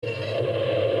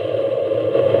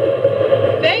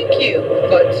you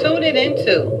for tuning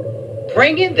into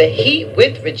Bringing the Heat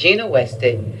with Regina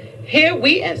Weston. Here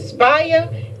we inspire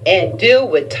and deal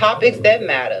with topics that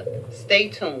matter. Stay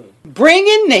tuned.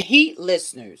 Bringing the Heat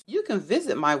listeners. You can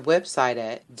visit my website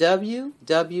at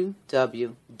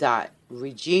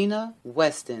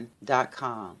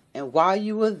www.reginaweston.com. And while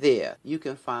you are there, you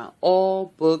can find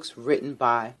all books written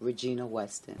by Regina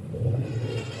Weston.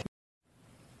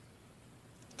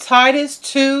 Titus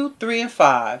 2, 3, and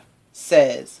 5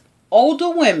 says, older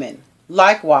women,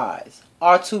 likewise,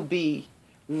 are to be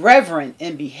reverent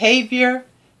in behavior,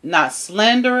 not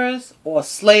slanderers or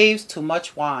slaves to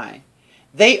much wine.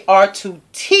 They are to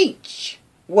teach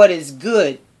what is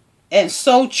good, and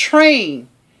so train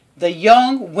the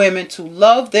young women to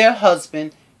love their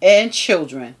husband and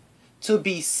children, to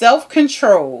be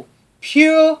self-controlled,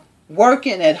 pure,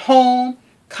 working at home,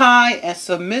 kind, and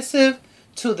submissive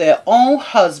to their own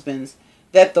husbands,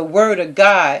 that the word of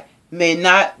God may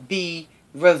not be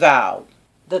reviled.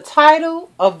 The title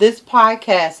of this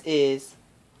podcast is,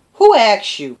 Who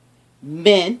Asked You,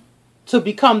 Men, to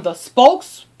become the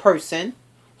spokesperson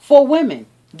for women?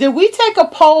 Did we take a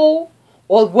poll,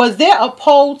 or was there a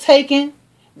poll taken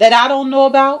that I don't know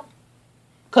about?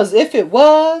 Because if it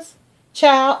was,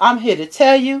 child, I'm here to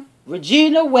tell you,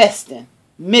 Regina Weston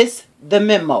missed the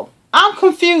memo. I'm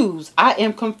confused. I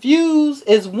Am Confused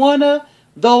is one of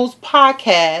those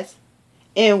podcasts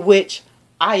in which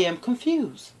I am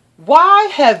confused. Why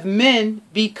have men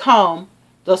become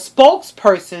the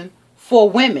spokesperson for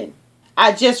women?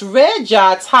 I just read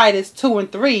y'all Titus 2 and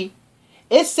 3.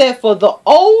 It said for the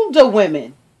older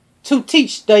women to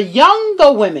teach the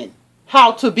younger women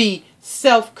how to be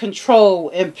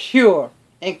self-controlled and pure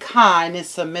and kind and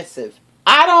submissive.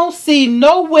 I don't see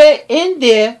nowhere in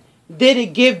there did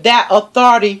it give that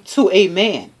authority to a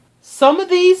man. Some of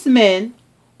these men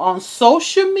on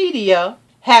social media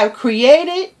have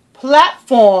created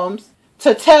platforms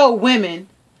to tell women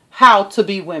how to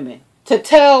be women, to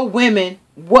tell women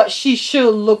what she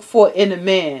should look for in a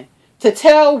man, to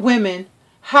tell women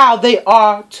how they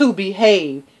are to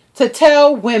behave, to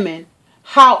tell women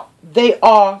how they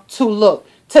are to look,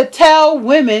 to tell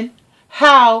women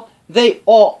how they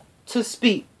ought to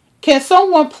speak. Can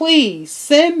someone please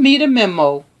send me the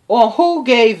memo on who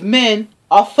gave men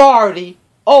authority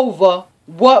over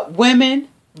what women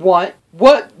want,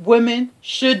 what women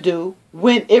should do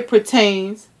when it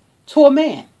pertains to a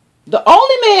man? The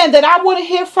only man that I want to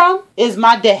hear from is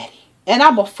my daddy. And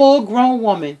I'm a full-grown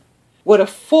woman with a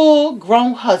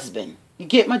full-grown husband. You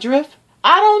get my drift?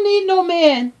 I don't need no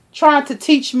man trying to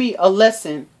teach me a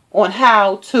lesson on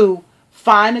how to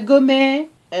find a good man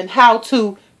and how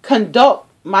to conduct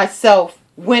myself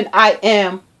when I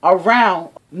am around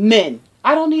men.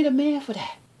 I don't need a man for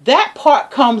that. That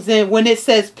part comes in when it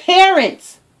says,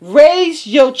 parents, raise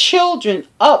your children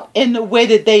up in the way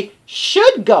that they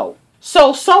should go.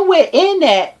 So somewhere in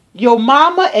that, your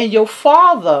mama and your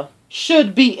father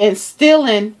should be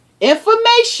instilling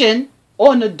information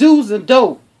on the do's and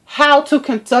don'ts, how to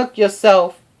conduct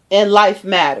yourself in life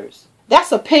matters.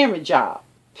 That's a parent job,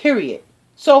 period.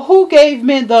 So who gave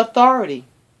men the authority?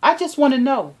 I just want to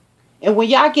know. And when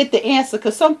y'all get the answer,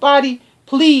 could somebody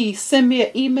please send me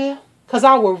an email? Because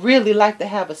I would really like to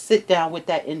have a sit down with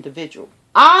that individual.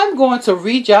 I'm going to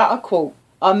read y'all a quote.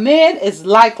 A man is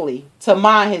likely to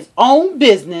mind his own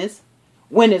business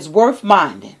when it's worth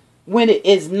minding. When it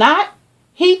is not,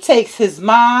 he takes his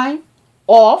mind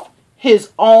off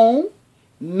his own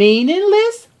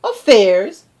meaningless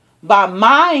affairs by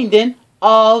minding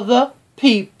other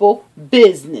people's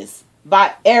business.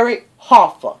 By Eric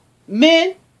Hoffer.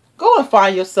 Men, go and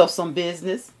find yourself some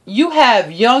business. You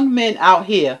have young men out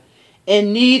here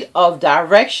in need of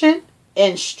direction,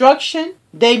 instruction.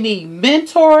 They need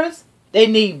mentors. They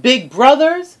need big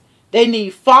brothers. They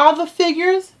need father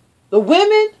figures. The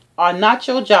women are not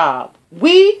your job.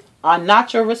 We are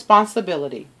not your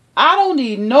responsibility. I don't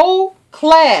need no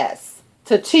class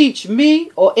to teach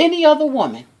me or any other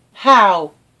woman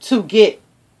how to get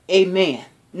a man.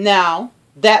 Now,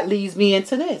 that leads me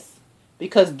into this,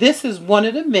 because this is one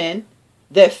of the men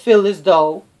that feel as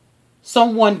though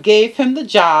someone gave him the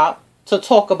job to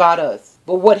talk about us.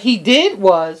 But what he did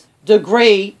was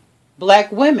degrade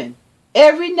black women.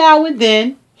 Every now and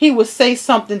then, he would say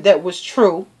something that was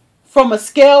true. From a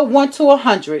scale 1 to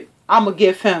 100, I'm going to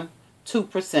give him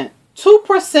 2%.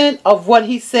 2% of what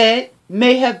he said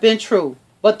may have been true,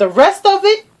 but the rest of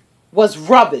it was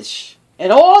rubbish.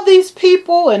 And all these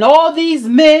people and all these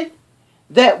men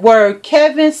that were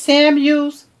Kevin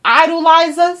Samuels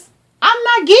idolizers, I'm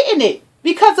not getting it,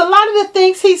 because a lot of the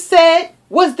things he said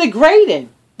was degrading.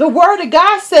 The word of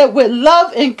God said, with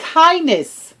love and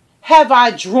kindness have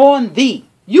I drawn thee.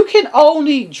 You can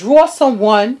only draw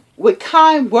someone with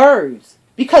kind words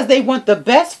because they want the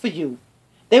best for you.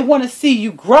 They want to see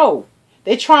you grow.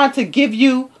 They're trying to give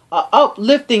you an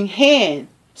uplifting hand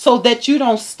so that you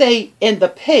don't stay in the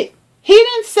pit. He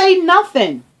didn't say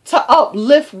nothing to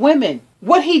uplift women.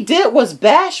 What he did was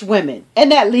bash women.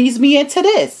 And that leads me into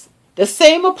this. The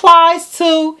same applies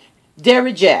to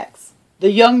Derrick Jacks,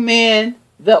 the young man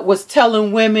that was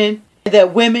telling women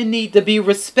that women need to be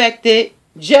respected,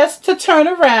 just to turn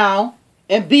around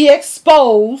and be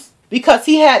exposed because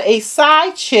he had a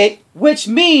side chick, which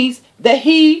means that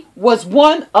he was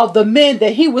one of the men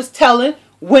that he was telling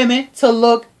women to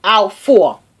look out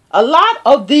for. A lot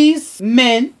of these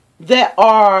men that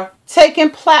are taking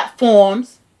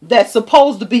platforms that's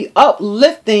supposed to be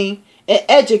uplifting and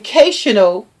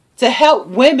educational to help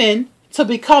women to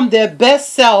become their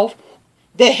best self,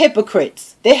 they're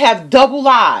hypocrites. They have double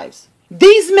lives.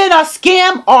 These men are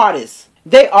scam artists.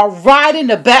 They are riding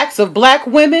the backs of black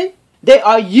women. They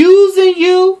are using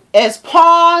you as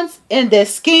pawns in their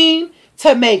scheme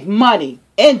to make money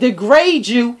and degrade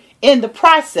you in the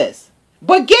process.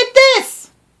 But get this,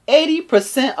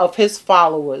 80% of his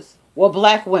followers were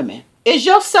black women. Is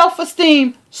your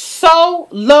self-esteem so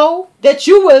low that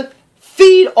you would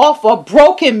feed off a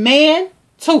broken man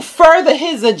to further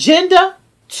his agenda,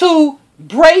 to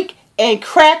break and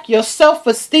crack your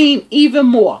self-esteem even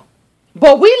more?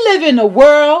 But we live in a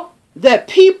world that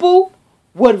people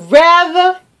would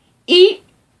rather eat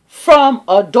from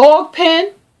a dog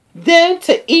pen than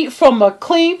to eat from a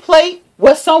clean plate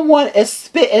where someone is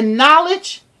spitting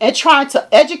knowledge and trying to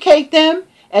educate them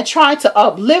and trying to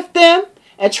uplift them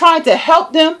and trying to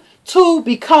help them to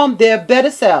become their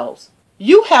better selves.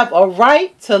 You have a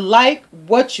right to like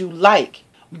what you like,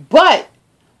 but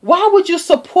why would you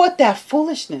support that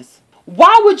foolishness?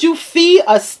 Why would you feed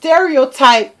a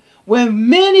stereotype when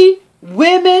many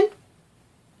women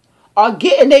are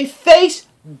getting their face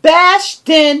bashed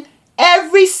in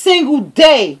every single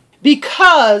day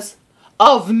because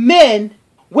of men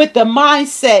with the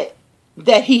mindset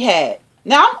that he had?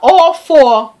 Now, I'm all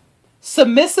for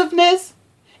submissiveness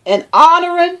and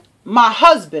honoring my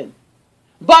husband.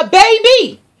 But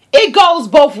baby, it goes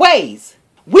both ways.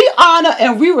 We honor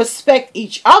and we respect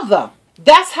each other.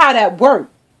 That's how that works.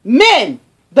 Men,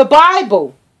 the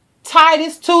Bible,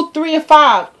 Titus 2, 3, and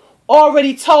 5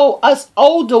 already told us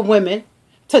older women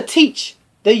to teach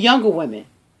the younger women.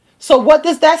 So what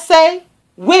does that say?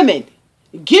 Women,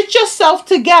 get yourself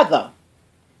together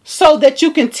so that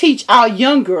you can teach our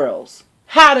young girls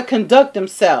how to conduct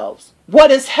themselves.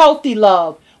 What is healthy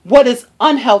love? What is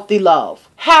unhealthy love?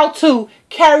 How to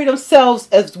carry themselves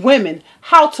as women.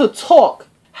 How to talk.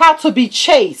 How to be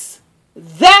chaste.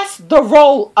 That's the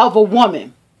role of a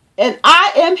woman. And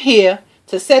I am here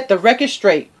to set the record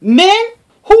straight. Men,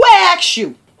 who asked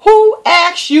you? Who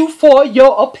asked you for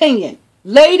your opinion?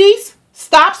 Ladies,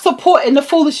 stop supporting the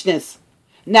foolishness.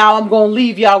 Now I'm going to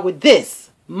leave y'all with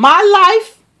this. My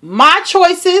life, my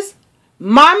choices,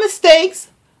 my mistakes,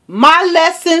 my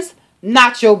lessons,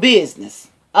 not your business.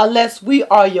 Unless we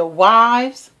are your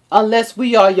wives, unless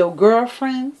we are your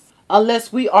girlfriends,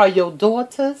 unless we are your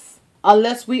daughters,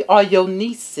 unless we are your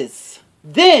nieces,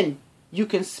 then you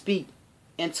can speak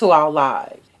into our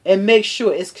lives and make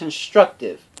sure it's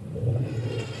constructive.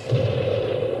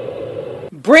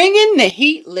 Bringing the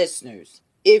heat listeners.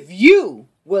 If you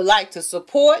would like to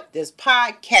support this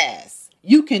podcast,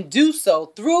 you can do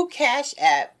so through Cash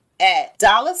App at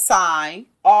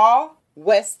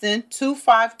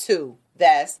 $RWeston252.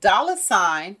 That's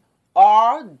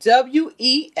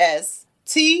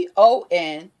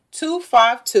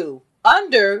 $RWeston252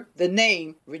 under the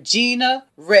name Regina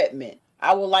Redmond.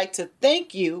 I would like to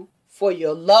thank you for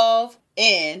your love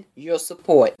and your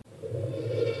support.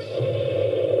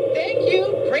 Thank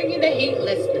you, Bringing the Heat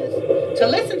listeners. To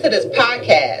listen to this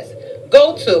podcast,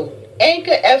 go to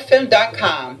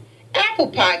anchorfm.com,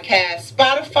 Apple Podcasts,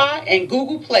 Spotify, and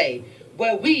Google Play,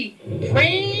 where we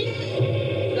bring